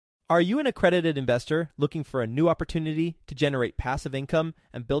Are you an accredited investor looking for a new opportunity to generate passive income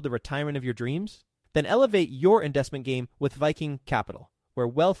and build the retirement of your dreams? Then elevate your investment game with Viking Capital, where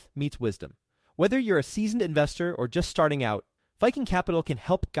wealth meets wisdom. Whether you're a seasoned investor or just starting out, Viking Capital can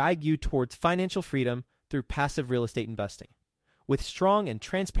help guide you towards financial freedom through passive real estate investing. With strong and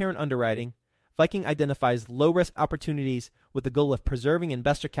transparent underwriting, Viking identifies low-risk opportunities with the goal of preserving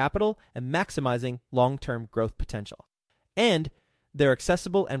investor capital and maximizing long-term growth potential. And their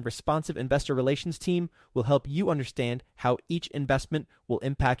accessible and responsive investor relations team will help you understand how each investment will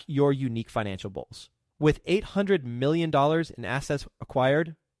impact your unique financial goals. With $800 million in assets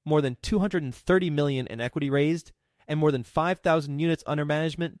acquired, more than $230 million in equity raised, and more than 5,000 units under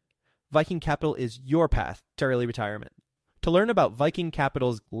management, Viking Capital is your path to early retirement. To learn about Viking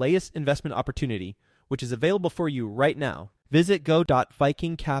Capital's latest investment opportunity, which is available for you right now, visit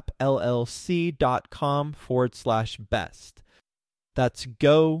go.vikingcapllc.com/best. That's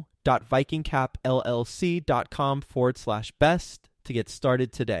go.vikingcapllc.com/best to get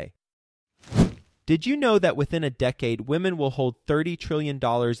started today. Did you know that within a decade, women will hold $30 trillion in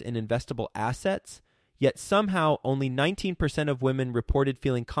investable assets? Yet somehow only 19% of women reported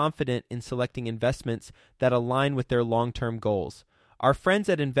feeling confident in selecting investments that align with their long-term goals. Our friends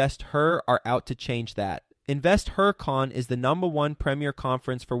at InvestHer are out to change that. InvestHerCon is the #1 premier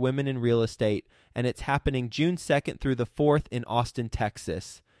conference for women in real estate, and it's happening June 2nd through the 4th in Austin,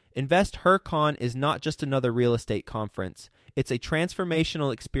 Texas. InvestHerCon is not just another real estate conference. It's a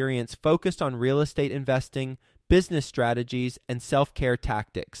transformational experience focused on real estate investing, business strategies, and self-care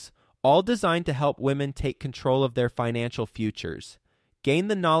tactics, all designed to help women take control of their financial futures. Gain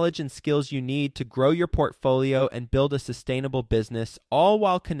the knowledge and skills you need to grow your portfolio and build a sustainable business, all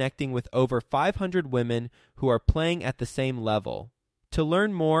while connecting with over 500 women who are playing at the same level. To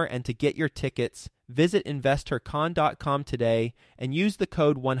learn more and to get your tickets, visit InvestHerCon.com today and use the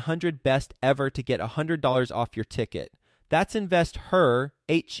code 100BESTEVER to get $100 off your ticket. That's InvestHer,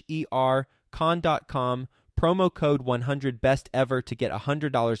 H-E-R, con.com, promo code 100BESTEVER to get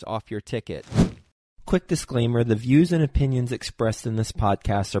 $100 off your ticket. Quick disclaimer, the views and opinions expressed in this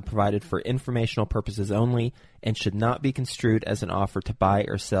podcast are provided for informational purposes only and should not be construed as an offer to buy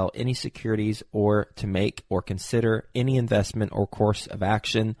or sell any securities or to make or consider any investment or course of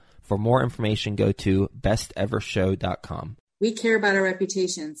action. For more information, go to bestevershow.com. We care about our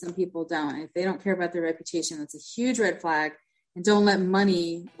reputation. Some people don't. If they don't care about their reputation, that's a huge red flag. And don't let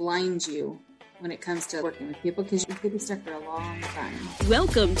money blind you when it comes to working with people, because you could be stuck for a long time.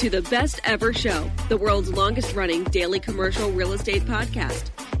 Welcome to the Best Ever Show, the world's longest running daily commercial real estate podcast.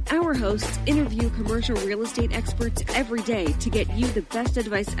 Our hosts interview commercial real estate experts every day to get you the best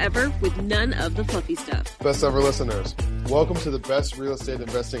advice ever with none of the fluffy stuff. Best ever listeners, welcome to the Best Real Estate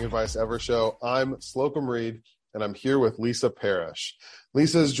Investing Advice Ever Show. I'm Slocum Reed, and I'm here with Lisa Parrish.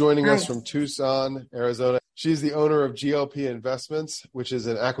 Lisa is joining us from Tucson, Arizona. She's the owner of GLP Investments, which is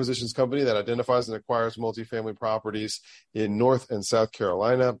an acquisitions company that identifies and acquires multifamily properties in North and South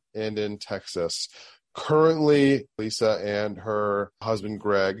Carolina and in Texas. Currently, Lisa and her husband,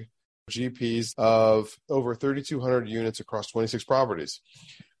 Greg, are GPs of over 3,200 units across 26 properties.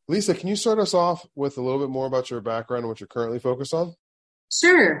 Lisa, can you start us off with a little bit more about your background and what you're currently focused on?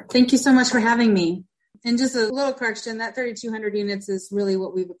 Sure. Thank you so much for having me. And just a little correction, that 3,200 units is really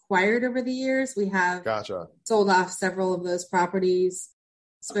what we've acquired over the years. We have sold off several of those properties,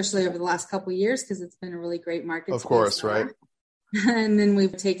 especially over the last couple of years, because it's been a really great market. Of course, right? And then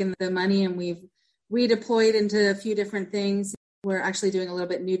we've taken the money and we've redeployed into a few different things. We're actually doing a little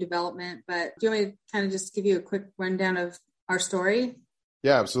bit new development, but do you want me to kind of just give you a quick rundown of our story?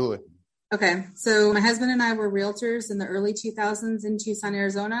 Yeah, absolutely. Okay. So my husband and I were realtors in the early 2000s in Tucson,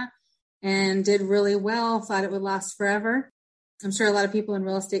 Arizona, and did really well, thought it would last forever. I'm sure a lot of people in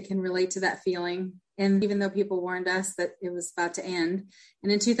real estate can relate to that feeling. And even though people warned us that it was about to end.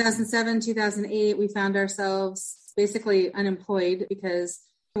 And in 2007, 2008, we found ourselves basically unemployed because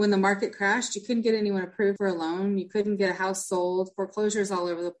when the market crashed, you couldn't get anyone approved for a loan. You couldn't get a house sold, foreclosures all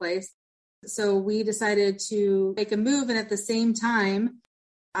over the place. So we decided to make a move. And at the same time,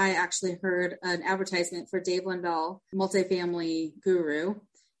 I actually heard an advertisement for Dave Lindahl, multifamily guru.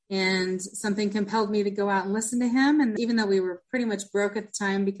 And something compelled me to go out and listen to him. And even though we were pretty much broke at the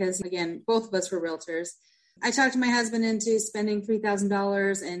time, because again, both of us were realtors, I talked my husband into spending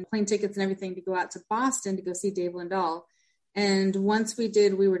 $3,000 and plane tickets and everything to go out to Boston to go see Dave Lindahl. And once we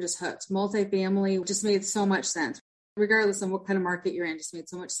did, we were just hooked. Multifamily just made so much sense. Regardless of what kind of market you're in, just made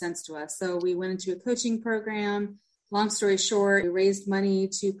so much sense to us. So we went into a coaching program. Long story short, we raised money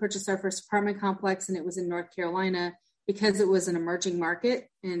to purchase our first apartment complex, and it was in North Carolina, because it was an emerging market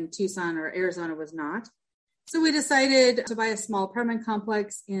and Tucson or Arizona was not. So we decided to buy a small apartment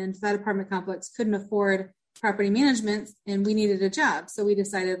complex, and that apartment complex couldn't afford property management and we needed a job. So we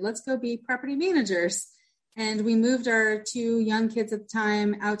decided, let's go be property managers. And we moved our 2 young kids at the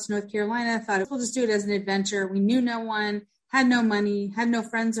time out to North Carolina. Thought we'll just do it as an adventure. We knew no one, had no money, had no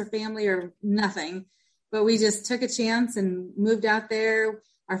friends or family or nothing. But we just took a chance and moved out there.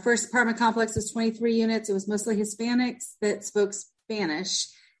 Our first apartment complex was 23 units. It was mostly Hispanics that spoke Spanish.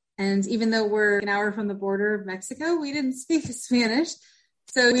 And even though we're an hour from the border of Mexico, we didn't speak Spanish.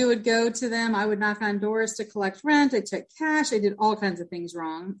 So we would go to them. I would knock on doors to collect rent. I took cash. I did all kinds of things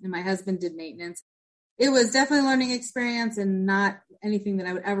wrong. And my husband did maintenance. It was definitely a learning experience and not anything that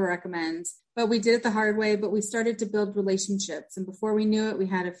I would ever recommend. But we did it the hard way, but we started to build relationships. And before we knew it, we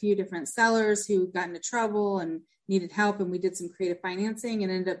had a few different sellers who got into trouble and needed help. And we did some creative financing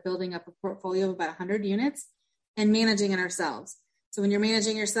and ended up building up a portfolio of about 100 units and managing it ourselves. So when you're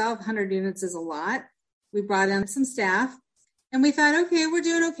managing yourself, 100 units is a lot. We brought in some staff and we thought, okay, we're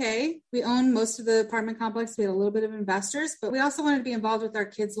doing okay. We own most of the apartment complex. We had a little bit of investors, but we also wanted to be involved with our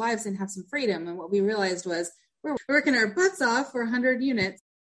kids' lives and have some freedom. And what we realized was we're working our butts off for 100 units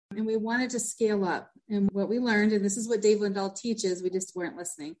and we wanted to scale up. And what we learned, and this is what Dave Lindahl teaches, we just weren't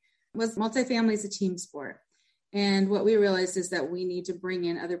listening, was multifamily is a team sport. And what we realized is that we need to bring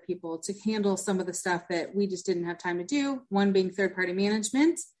in other people to handle some of the stuff that we just didn't have time to do. One being third-party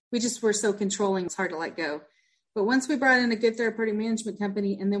management. We just were so controlling, it's hard to let go. But once we brought in a good third-party management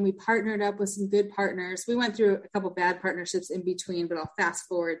company and then we partnered up with some good partners, we went through a couple bad partnerships in between, but I'll fast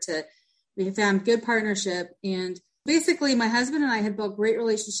forward to, we found good partnership. And basically my husband and I had built great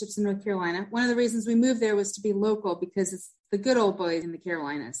relationships in North Carolina. One of the reasons we moved there was to be local because it's the good old boys in the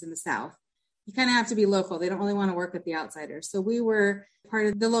Carolinas, in the South. You kind of have to be local. They don't really want to work with the outsiders. So we were part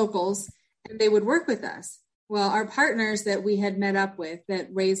of the locals and they would work with us. Well, our partners that we had met up with that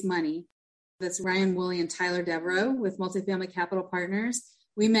raised money, that's Ryan Woolley and Tyler Devereaux with Multifamily Capital Partners.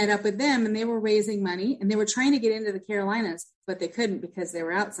 We met up with them and they were raising money and they were trying to get into the Carolinas, but they couldn't because they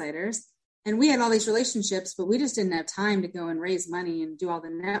were outsiders. And we had all these relationships, but we just didn't have time to go and raise money and do all the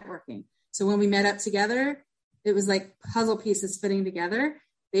networking. So when we met up together, it was like puzzle pieces fitting together.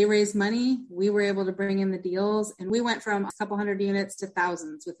 They raised money. We were able to bring in the deals and we went from a couple hundred units to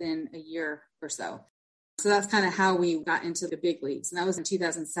thousands within a year or so. So that's kind of how we got into the big leagues. And that was in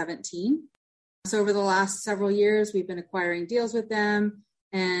 2017. So over the last several years, we've been acquiring deals with them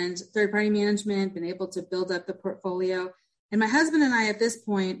and third-party management, been able to build up the portfolio. And my husband and I at this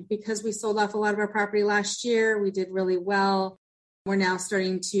point, because we sold off a lot of our property last year, we did really well. We're now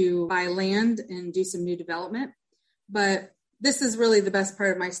starting to buy land and do some new development. But this is really the best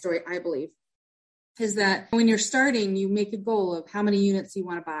part of my story, I believe, is that when you're starting, you make a goal of how many units you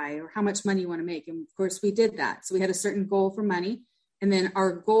want to buy or how much money you want to make. And of course, we did that. So we had a certain goal for money. And then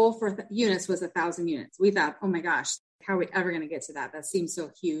our goal for units was 1,000 units. We thought, oh my gosh, how are we ever going to get to that? That seems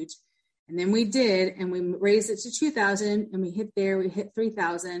so huge. And then we did, and we raised it to 2,000 and we hit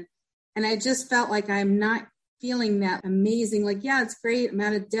 3,000. And I just felt like I'm not feeling that amazing. Like, yeah, it's great. I'm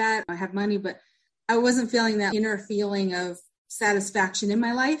out of debt. I have money, but I wasn't feeling that inner feeling of satisfaction in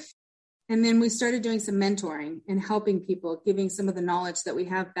my life. And then we started doing some mentoring and helping people, giving some of the knowledge that we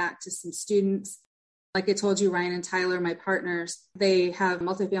have back to some students. Like I told you, Ryan and Tyler, my partners, they have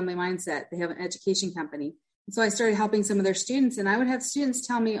multifamily mindset. They have an education company. And so I started helping some of their students and I would have students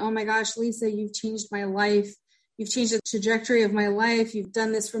tell me, oh my gosh, Lisa, you've changed my life. You've changed the trajectory of my life. You've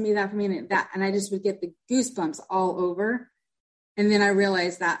done this for me, that for me, and that. And I just would get the goosebumps all over. And then I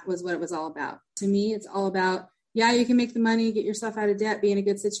realized that was what it was all about. To me, it's all about, yeah, you can make the money, get yourself out of debt, be in a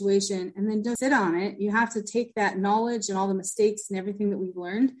good situation, and then don't sit on it. You have to take that knowledge and all the mistakes and everything that we've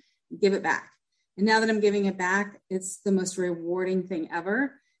learned and give it back. And now that I'm giving it back, it's the most rewarding thing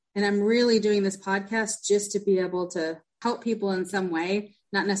ever. And I'm really doing this podcast just to be able to help people in some way,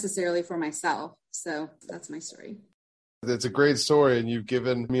 not necessarily for myself. So that's my story. It's a great story, and you've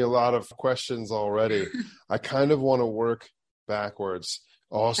given me a lot of questions already. I kind of want to work backwards.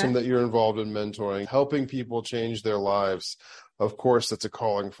 Awesome that you're involved in mentoring, helping people change their lives. Of course, that's a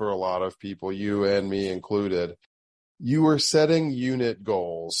calling for a lot of people, you and me included. You were setting unit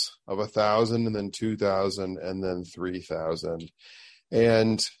goals of 1,000 and then 2,000 and then 3,000.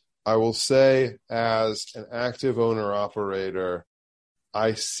 And I will say, as an active owner operator,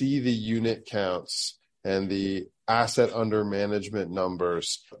 I see the unit counts and the asset under management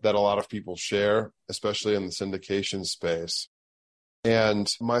numbers that a lot of people share, especially in the syndication space.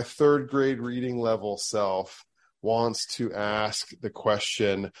 And my third grade reading level self wants to ask the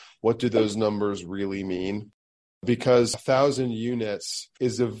question, what do those numbers really mean? Because 1,000 units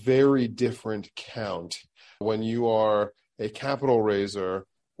is a very different count when you are a capital raiser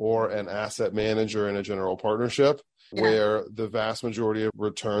or an asset manager in a general partnership, where the vast majority of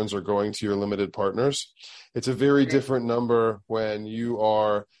returns are going to your limited partners. It's a very different number when you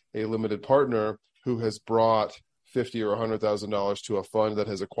are a limited partner who has brought $50,000 or $100,000 to a fund that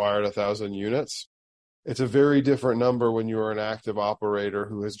has acquired 1,000 units. It's a very different number when you are an active operator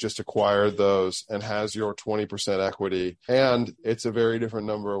who has just acquired those and has your 20% equity. And it's a very different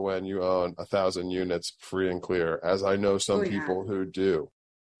number when you own 1,000 units free and clear, as I know some people who do.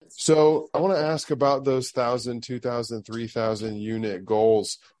 So I want to ask about those 1,000, 2,000, 3,000 unit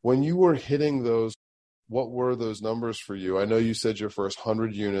goals. When you were hitting those, what were those numbers for you? I know you said your first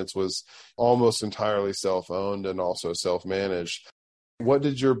 100 units was almost entirely self-owned and also self-managed. What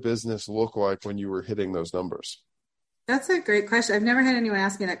did your business look like when you were hitting those numbers? That's a great question. I've never had anyone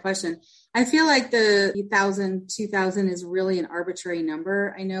ask me that question. I feel like the 1,000, 2,000 is really an arbitrary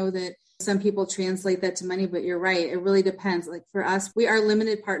number. I know that some people translate that to money, but you're right. It really depends. Like for us, we are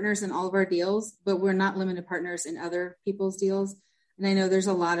limited partners in all of our deals, but we're not limited partners in other people's deals. And I know there's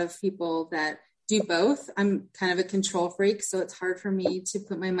a lot of people that do both. I'm kind of a control freak, so it's hard for me to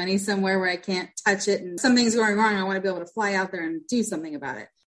put my money somewhere where I can't touch it and something's going wrong. I want to be able to fly out there and do something about it.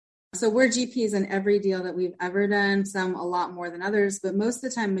 So we're GPs in every deal that we've ever done, some a lot more than others, but most of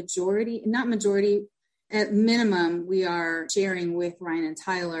the time, at minimum, we are sharing with Ryan and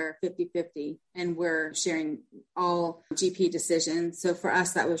Tyler 50-50, and we're sharing all GP decisions. So for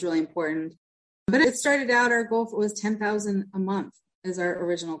us, that was really important. But it started out, our goal was $10,000 a month as our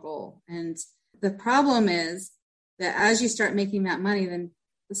original goal. And the problem is that as you start making that money, then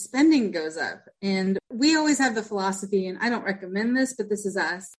the spending goes up. And we always have the philosophy, and I don't recommend this, but this is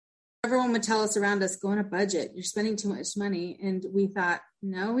us. Everyone would tell us around us, go on a budget. You're spending too much money. And we thought,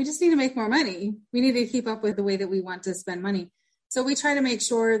 no, we just need to make more money. We need to keep up with the way that we want to spend money. So we try to make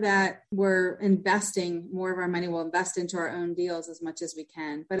sure that we're investing more of our money. We'll invest into our own deals as much as we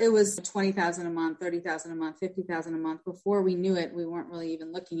can. But it was $20,000 a month, $30,000 a month, $50,000 a month. Before we knew it, we weren't really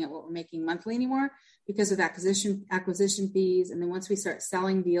even looking at what we're making monthly anymore because of acquisition fees. And then once we start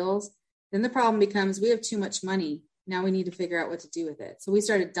selling deals, then the problem becomes we have too much money. Now we need to figure out what to do with it. So we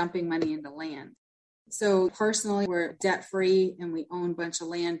started dumping money into land. So personally, we're debt-free and we own a bunch of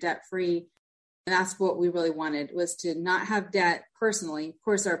land debt-free. And that's what we really wanted, was to not have debt personally. Of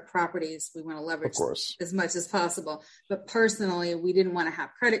course, our properties, we want to leverage as much as possible. But personally, we didn't want to have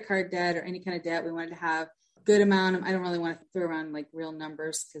credit card debt or any kind of debt. We wanted to have a good amount of, I don't really want to throw around like real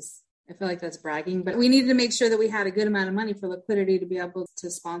numbers because I feel like that's bragging. But we needed to make sure that we had a good amount of money for liquidity to be able to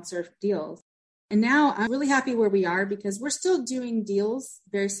sponsor deals. And now I'm really happy where we are because we're still doing deals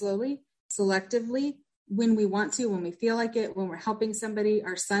very slowly, selectively, when we want to, when we feel like it, when we're helping somebody.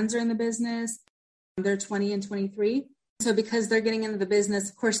 Our sons are in the business. They're 20 and 23. So because they're getting into the business,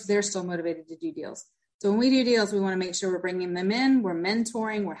 of course, they're still motivated to do deals. So when we do deals, we want to make sure we're bringing them in, we're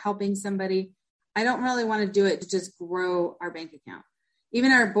mentoring, we're helping somebody. I don't really want to do it to just grow our bank account.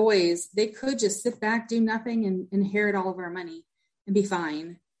 Even our boys, they could just sit back, do nothing, and inherit all of our money and be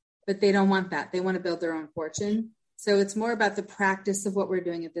fine. But they don't want that. They want to build their own fortune. So it's more about the practice of what we're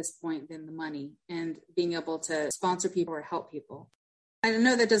doing at this point than the money and being able to sponsor people or help people. I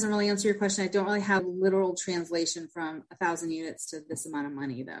know that doesn't really answer your question. I don't really have literal translation from 1,000 units to this amount of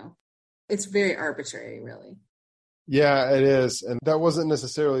money, though. It's very arbitrary, really. Yeah, it is. And that wasn't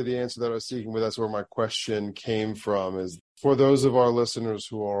necessarily the answer that I was seeking, but that's where my question came from, is for those of our listeners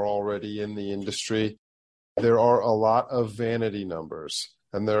who are already in the industry, there are a lot of vanity numbers.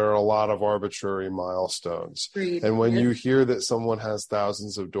 And there are a lot of arbitrary milestones. Agreed. And when you hear that someone has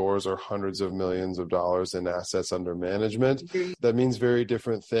thousands of doors or hundreds of millions of dollars in assets under management, Agreed. That means very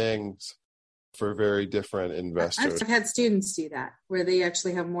different things for very different investors. I've had students do that, where they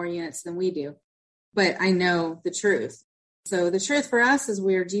actually have more units than we do. But I know the truth. So the truth for us is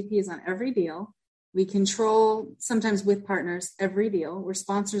we're GPs on every deal. We control, sometimes with partners, every deal. We're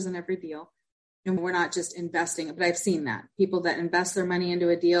sponsors in every deal. And we're not just investing, but I've seen that. People that invest their money into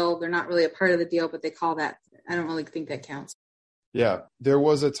a deal, they're not really a part of the deal, but they call that, I don't really think that counts. Yeah. There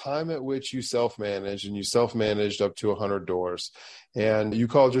was a time at which you self-managed, and you self-managed up to 100 doors, and you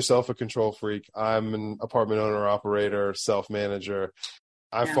called yourself a control freak. I'm an apartment owner, operator, self-manager.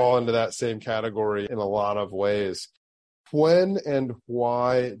 I fall into that same category in a lot of ways. When and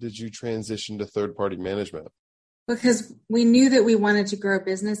why did you transition to third-party management? Because we knew that we wanted to grow a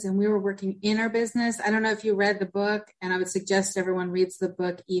business and we were working in our business. I don't know if you read the book, and I would suggest everyone reads the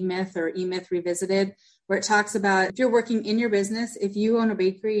book E-Myth or E-Myth Revisited, where it talks about if you're working in your business, if you own a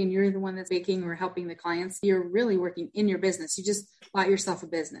bakery and you're the one that's baking or helping the clients, you're really working in your business. You just bought yourself a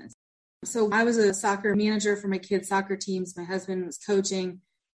business. So I was a soccer manager for my kids' soccer teams. My husband was coaching.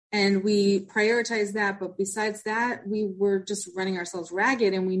 And we prioritized that. But besides that, we were just running ourselves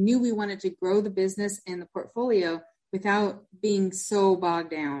ragged, and we knew we wanted to grow the business and the portfolio without being so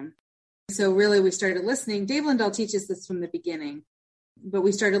bogged down. So really, we started listening. Dave Lindahl teaches this from the beginning, but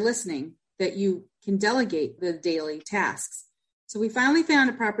we started listening that you can delegate the daily tasks. So we finally found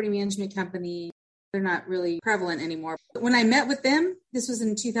a property management company. They're not really prevalent anymore. But when I met with them, this was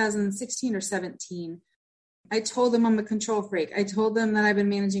in 2016 or 17, I told them I'm a control freak. I told them that I've been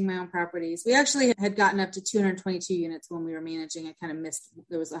managing my own properties. We actually had gotten up to 222 units when we were managing. I kind of missed,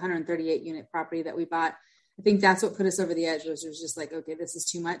 there was a 138 unit property that we bought. I think that's what put us over the edge, was just like, okay, this is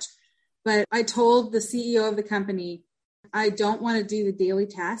too much. But I told the CEO of the company, I don't want to do the daily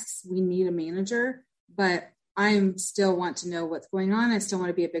tasks. We need a manager, but I still want to know what's going on. I still want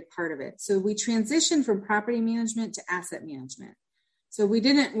to be a big part of it. So we transitioned from property management to asset management. So we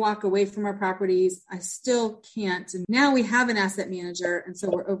didn't walk away from our properties. I still can't. And now we have an asset manager. And so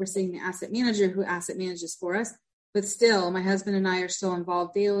we're overseeing the asset manager who asset manages for us. But still, my husband and I are still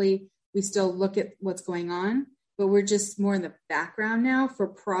involved daily. We still look at what's going on, but we're just more in the background now for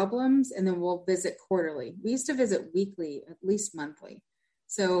problems. And then we'll visit quarterly. We used to visit weekly, at least monthly.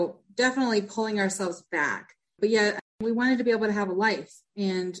 So definitely pulling ourselves back. But yeah, we wanted to be able to have a life,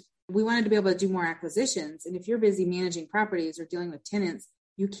 and we wanted to be able to do more acquisitions. And if you're busy managing properties or dealing with tenants,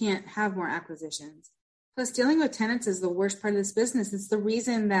 you can't have more acquisitions. Plus, dealing with tenants is the worst part of this business. It's the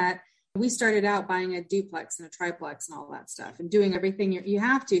reason that we started out buying a duplex and a triplex and all that stuff and doing everything you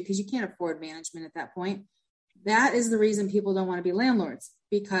have to, because you can't afford management at that point. That is the reason people don't want to be landlords,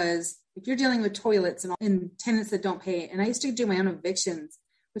 because if you're dealing with toilets and tenants that don't pay, and I used to do my own evictions,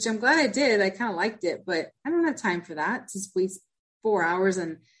 which I'm glad I did. I kind of liked it, but I don't have time for that. To waste 4 hours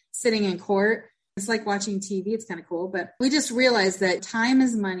and sitting in court. It's like watching TV. It's kind of cool, but we just realized that time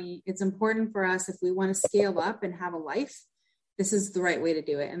is money. It's important for us if we want to scale up and have a life. This is the right way to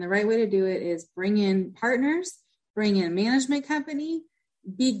do it. And the right way to do it is bring in partners, bring in a management company,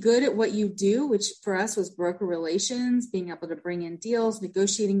 be good at what you do, which for us was broker relations, being able to bring in deals,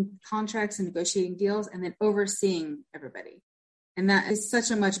 negotiating contracts and negotiating deals, and then overseeing everybody. And that is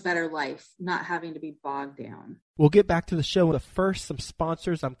such a much better life, not having to be bogged down. We'll get back to the show, but first, some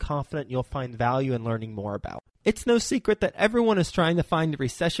sponsors I'm confident you'll find value in learning more about. It's no secret that everyone is trying to find a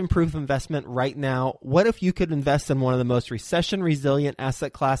recession-proof investment right now. What if you could invest in one of the most recession-resilient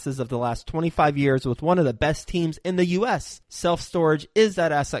asset classes of the last 25 years with one of the best teams in the U.S.? Self-storage is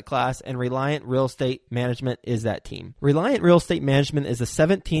that asset class, and Reliant Real Estate Management is that team. Reliant Real Estate Management is the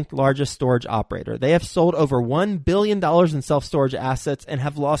 17th largest storage operator. They have sold over $1 billion in self-storage assets and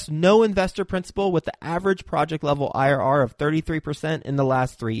have lost no investor principal, with the average project-level IRR of 33% in the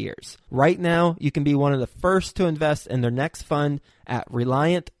last 3 years. Right now, you can be one of the first to invest in their next fund at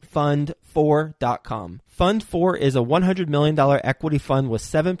ReliantFund4.com. Fund 4 is a $100 million equity fund with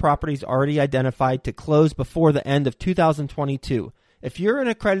 7 properties already identified to close before the end of 2022. If you're an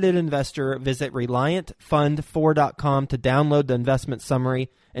accredited investor, visit ReliantFund4.com to download the investment summary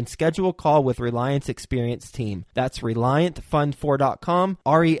and schedule a call with Reliant's experienced team. That's ReliantFund4.com,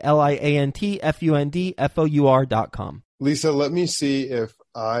 ReliantFundFour.com. Lisa, let me see if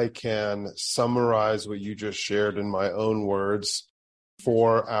I can summarize what you just shared in my own words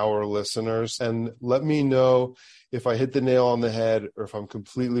for our listeners. And let me know if I hit the nail on the head or if I'm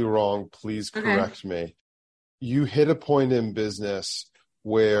completely wrong. Please correct me. You hit a point in business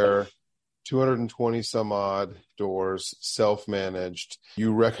where 220 some odd doors, self-managed,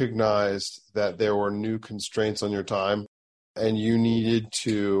 you recognized that there were new constraints on your time and you needed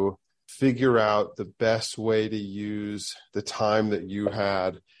to figure out the best way to use the time that you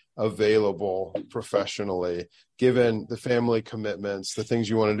had available professionally, given the family commitments, the things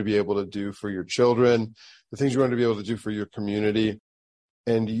you wanted to be able to do for your children, the things you wanted to be able to do for your community.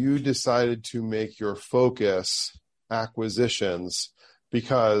 And you decided to make your focus acquisitions,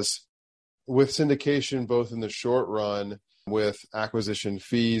 because with syndication, both in the short run with acquisition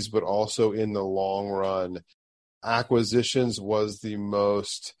fees, but also in the long run, acquisitions was the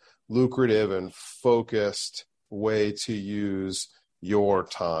most lucrative and focused way to use your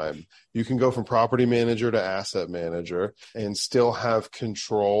time. You can go from property manager to asset manager and still have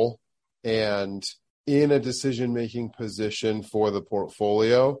control and in a decision-making position for the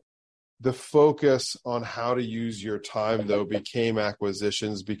portfolio. The focus on how to use your time, though, became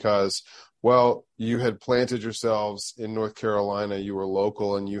acquisitions because, well, you had planted yourselves in North Carolina, you were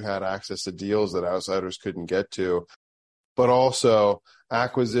local, and you had access to deals that outsiders couldn't get to. But also,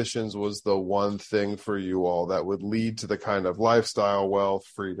 acquisitions was the one thing for you all that would lead to the kind of lifestyle, wealth,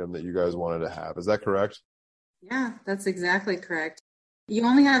 freedom that you guys wanted to have. Is that correct? Yeah, that's exactly correct. You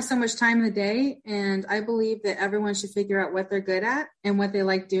only have so much time in the day, and I believe that everyone should figure out what they're good at and what they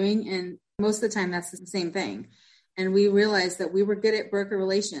like doing, and most of the time that's the same thing. And we realized that we were good at broker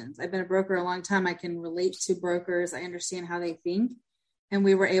relations. I've been a broker a long time. I can relate to brokers. I understand how they think, and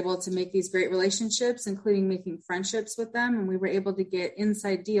we were able to make these great relationships, including making friendships with them, and we were able to get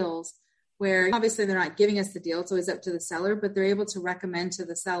inside deals where obviously they're not giving us the deal. It's always up to the seller, but they're able to recommend to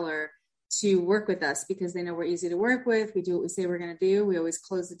the seller to work with us because they know we're easy to work with. We do what we say we're going to do. We always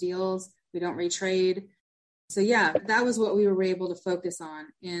close the deals. We don't retrade. So yeah, that was what we were able to focus on.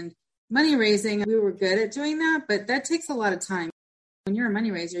 And money raising, we were good at doing that, but that takes a lot of time. When you're a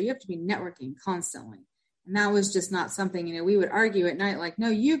money raiser, you have to be networking constantly. And that was just not something, we would argue at night, like, no,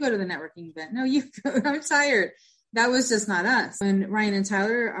 you go to the networking event. No, you go. I'm tired. That was just not us. When Ryan and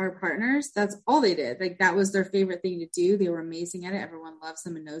Tyler, our partners, that's all they did. Like, that was their favorite thing to do. They were amazing at it. Everyone loves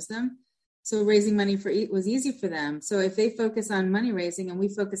them and knows them. So raising money was easy for them. So if they focus on money raising and we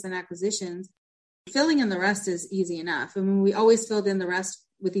focus on acquisitions, filling in the rest is easy enough. I mean, we always filled in the rest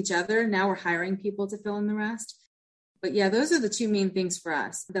with each other. Now we're hiring people to fill in the rest. But yeah, those are the two main things for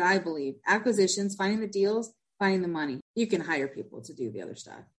us that I believe. Acquisitions, finding the deals, finding the money. You can hire people to do the other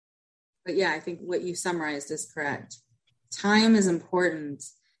stuff. But yeah, I think what you summarized is correct. Time is important.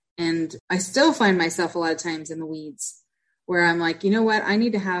 And I still find myself a lot of times in the weeds where I'm like, you know what? I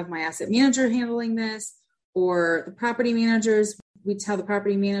need to have my asset manager handling this, or the property managers. We tell the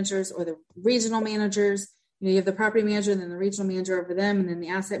property managers or the regional managers, you have the property manager and then the regional manager over them and then the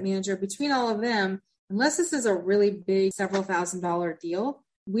asset manager. Between all of them, unless this is a really big several $1,000s deal,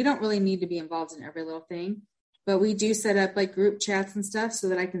 we don't really need to be involved in every little thing. But we do set up like group chats and stuff so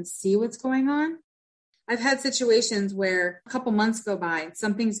that I can see what's going on. I've had situations where a couple months go by and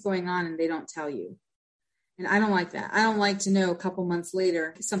something's going on and they don't tell you. And I don't like that. I don't like to know a couple months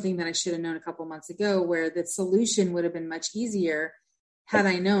later something that I should have known a couple months ago, where the solution would have been much easier had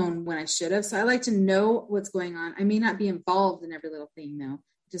I known when I should have. So I like to know what's going on. I may not be involved in every little thing though.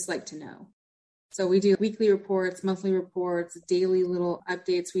 I just like to know. So we do weekly reports, monthly reports, daily little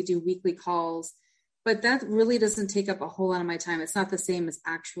updates. We do weekly calls, but that really doesn't take up a whole lot of my time. It's not the same as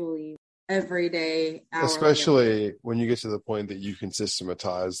actually every day. Especially when you get to the point that you can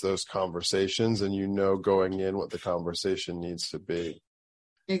systematize those conversations and going in what the conversation needs to be.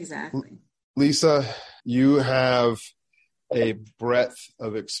 Exactly. Lisa, you have a breadth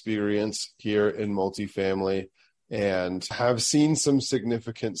of experience here in multifamily and have seen some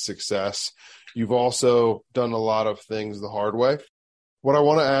significant success. You've also done a lot of things the hard way. What I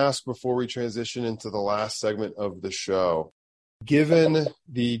want to ask before we transition into the last segment of the show, given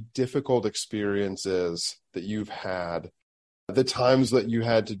the difficult experiences that you've had, the times that you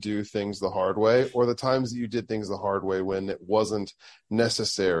had to do things the hard way, or the times that you did things the hard way when it wasn't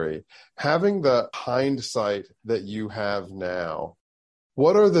necessary, having the hindsight that you have now,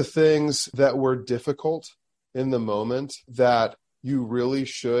 what are the things that were difficult in the moment that you really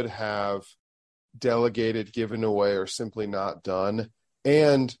should have delegated, given away, or simply not done?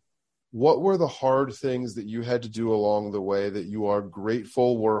 And what were the hard things that you had to do along the way that you are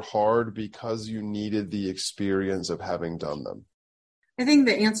grateful were hard because you needed the experience of having done them? I think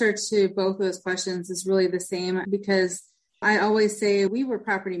the answer to both those questions is really the same, because I always say we were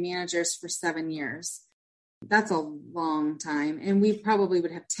property managers for 7 years. That's a long time. And we probably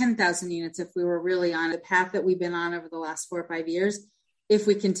would have 10,000 units if we were really on the path that we've been on over the last 4 or 5 years, if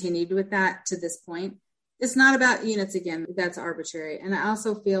we continued with that to this point. It's not about units again. That's arbitrary. And I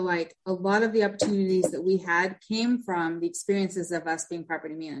also feel like a lot of the opportunities that we had came from the experiences of us being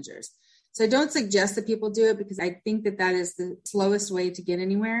property managers. So I don't suggest that people do it, because I think that that is the slowest way to get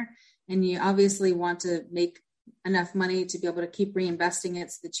anywhere. And you obviously want to make enough money to be able to keep reinvesting it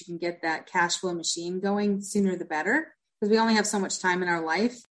so that you can get that cash flow machine going sooner the better, because we only have so much time in our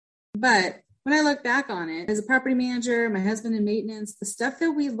life. But when I look back on it, as a property manager, my husband in maintenance, the stuff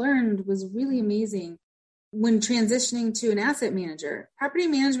that we learned was really amazing. When transitioning to an asset manager, property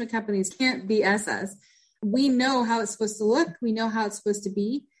management companies can't BS us. We know how it's supposed to look. We know how it's supposed to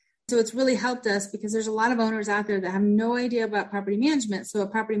be. So it's really helped us, because there's a lot of owners out there that have no idea about property management. So a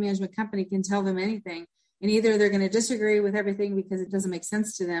property management company can tell them anything. And either they're going to disagree with everything because it doesn't make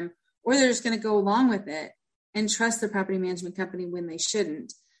sense to them, or they're just going to go along with it and trust the property management company when they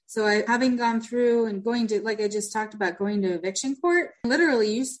shouldn't. So having gone through and going to, like I just talked about, going to eviction court,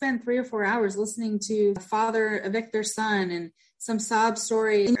 literally you spend 3 or 4 hours listening to a father evict their son and some sob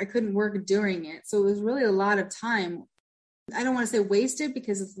story. I couldn't work during it. So it was really a lot of time. I don't want to say wasted,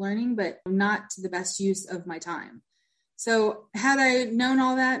 because it's learning, but not to the best use of my time. So had I known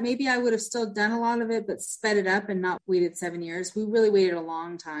all that, maybe I would have still done a lot of it, but sped it up and not waited 7 years. We really waited a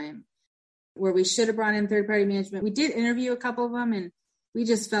long time, where we should have brought in third-party management. We did interview a couple of them, and we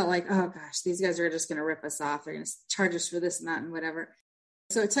just felt like, oh gosh, these guys are just going to rip us off. They're going to charge us for this and that and whatever.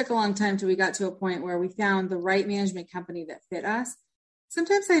 So it took a long time till we got to a point where we found the right management company that fit us.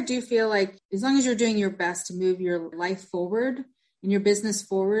 Sometimes I do feel like as long as you're doing your best to move your life forward and your business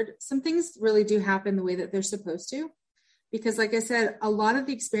forward, some things really do happen the way that they're supposed to. Because like I said, a lot of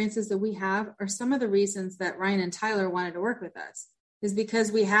the experiences that we have are some of the reasons that Ryan and Tyler wanted to work with us, is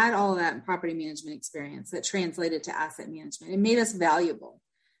because we had all of that property management experience that translated to asset management. It made us valuable.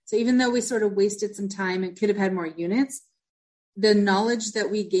 So even though we sort of wasted some time and could have had more units, the knowledge that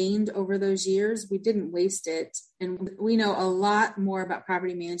we gained over those years, we didn't waste it. And we know a lot more about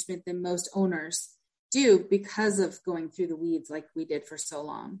property management than most owners do because of going through the weeds like we did for so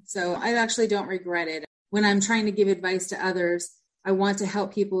long. So I actually don't regret it. When I'm trying to give advice to others, I want to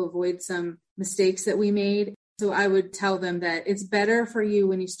help people avoid some mistakes that we made. So I would tell them that it's better for you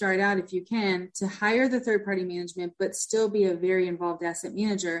when you start out, if you can, to hire the third-party management, but still be a very involved asset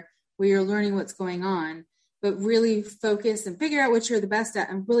manager where you're learning what's going on, but really focus and figure out what you're the best at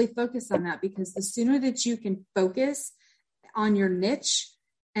and really focus on that, because the sooner that you can focus on your niche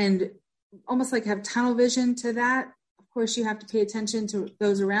and almost like have tunnel vision to that. Of course, you have to pay attention to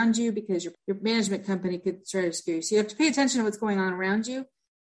those around you because your management company could try to screw you. So you have to pay attention to what's going on around you.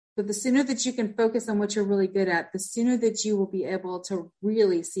 But the sooner that you can focus on what you're really good at, the sooner that you will be able to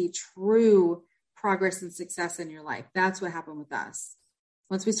really see true progress and success in your life. That's what happened with us.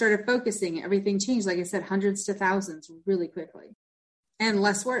 Once we started focusing, everything changed. Like I said, hundreds to thousands really quickly. And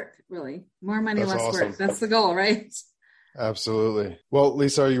less work, really. More money, less awesome. work. That's the goal, right? Absolutely. Well,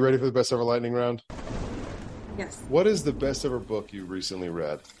 Lisa, are you ready for the best ever lightning round? Yes. What is the best ever book you recently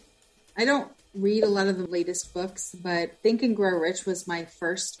read? I don't read a lot of the latest books, but Think and Grow Rich was my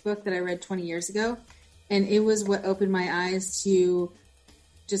first book that I read 20 years ago. And it was what opened my eyes to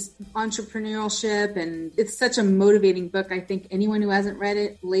just entrepreneurship. And it's such a motivating book. I think anyone who hasn't read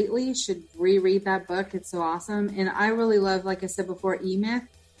it lately should reread that book. It's so awesome. And I really love, like I said before, E-Myth,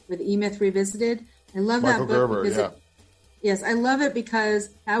 with E-Myth Revisited. I love Michael that book. Gerber, because yes, I love it because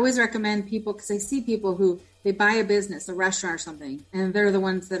I always recommend people, because I see people who they buy a business, a restaurant or something, and they're the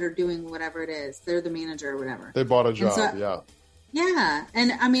ones that are doing whatever it is. They're the manager or whatever. They bought a job, Yeah.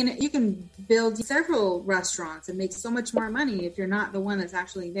 And I mean, you can build several restaurants and make so much more money if you're not the one that's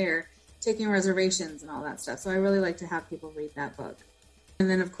actually there taking reservations and all that stuff. So I really like to have people read that book. And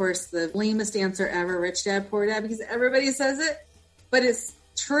then, of course, the lamest answer ever, Rich Dad, Poor Dad, because everybody says it, but it's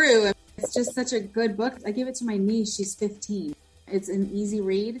true. It's just such a good book. I give it to my niece. She's 15. It's an easy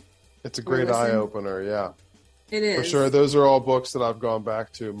read. It's a great eye-opener, yeah. It is. For sure. Those are all books that I've gone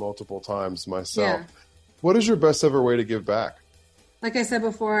back to multiple times myself. Yeah. What is your best ever way to give back? Like I said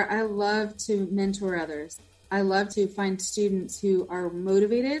before, I love to mentor others. I love to find students who are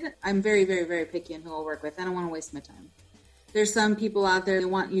motivated. I'm very, very, very picky on who I'll work with. I don't want to waste my time. There's some people out there that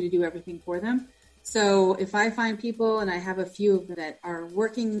want you to do everything for them. So if I find people, and I have a few of them that are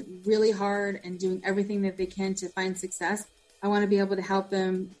working really hard and doing everything that they can to find success, I want to be able to help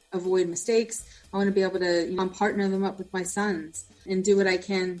them avoid mistakes. I want to be able to partner them up with my sons and do what I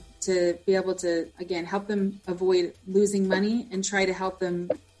can to be able to, again, help them avoid losing money and try to help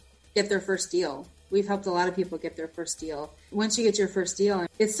them get their first deal. We've helped a lot of people get their first deal. Once you get your first deal,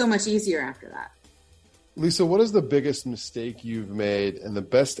 it's so much easier after that. Lisa, what is the biggest mistake you've made and the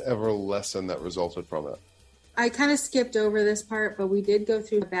best ever lesson that resulted from it? I kind of skipped over this part, but we did go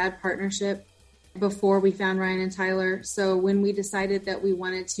through a bad partnership before we found Ryan and Tyler. So when we decided that we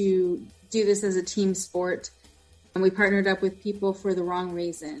wanted to do this as a team sport, and we partnered up with people for the wrong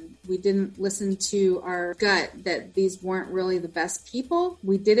reason. We didn't listen to our gut that these weren't really the best people.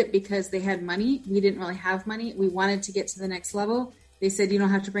 We did it because they had money. We didn't really have money. We wanted to get to the next level. They said, you don't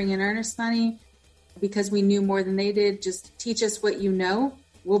have to bring in earnest money. Because we knew more than they did, just teach us what you know.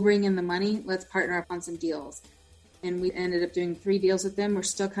 We'll bring in the money. Let's partner up on some deals. And we ended up doing 3 deals with them. We're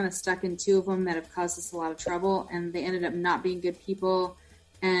still kind of stuck in 2 of them that have caused us a lot of trouble. And they ended up not being good people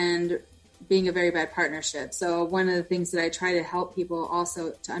and being a very bad partnership. So one of the things that I try to help people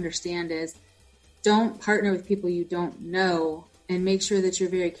also to understand is don't partner with people you don't know, and make sure that you're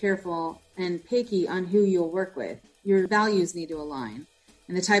very careful and picky on who you'll work with. Your values need to align,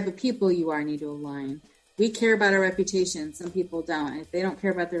 and the type of people you are need to align. We care about our reputation. Some people don't. If they don't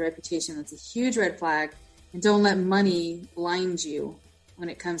care about their reputation, that's a huge red flag. And don't let money blind you when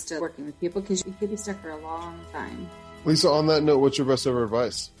it comes to working with people, because you could be stuck for a long time. Lisa, on that note, what's your best ever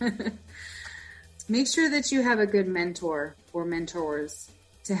advice? Make sure that you have a good mentor or mentors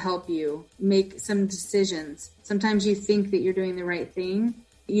to help you make some decisions. Sometimes you think that you're doing the right thing.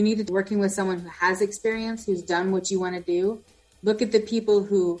 You need to be working with someone who has experience, who's done what you want to do. Look at the people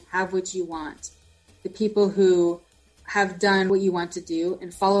who have what you want, the people who have done what you want to do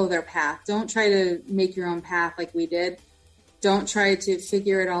and follow their path. Don't try to make your own path like we did. Don't try to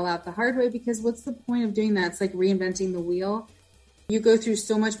figure it all out the hard way, because what's the point of doing that? It's like reinventing the wheel. You go through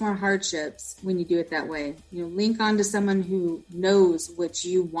so much more hardships when you do it that way. Link on to someone who knows what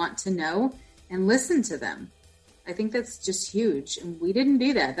you want to know and listen to them. I think that's just huge. And we didn't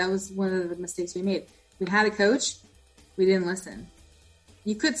do that. That was one of the mistakes we made. We had a coach. We didn't listen.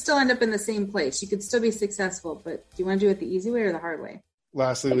 You could still end up in the same place. You could still be successful, but do you want to do it the easy way or the hard way?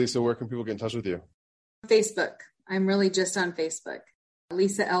 Lastly, Lisa, where can people get in touch with you? Facebook. I'm really just on Facebook.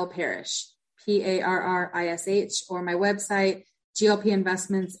 Lisa L. Parrish, Parrish, or my website,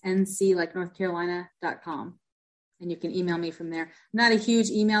 glpinvestmentsnc, like North Carolina.com. And you can email me from there. I'm not a huge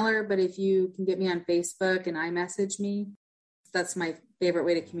emailer, but if you can get me on Facebook and iMessage me, that's my favorite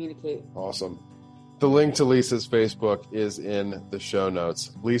way to communicate. Awesome. The link to Lisa's Facebook is in the show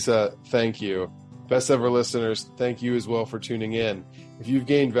notes. Lisa, thank you. Best Ever listeners, thank you as well for tuning in. If you've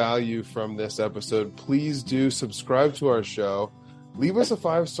gained value from this episode, please do subscribe to our show, leave us a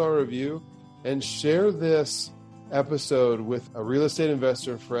 5-star review, and share this episode with a real estate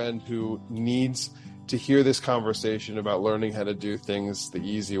investor friend who needs to hear this conversation about learning how to do things the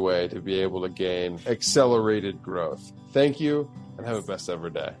easy way to be able to gain accelerated growth. Thank you, and have a best ever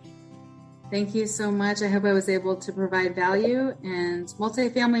day. Thank you so much. I hope I was able to provide value, and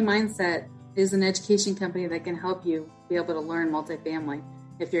Multifamily Mindset is an education company that can help you be able to learn multifamily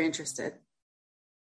if you're interested.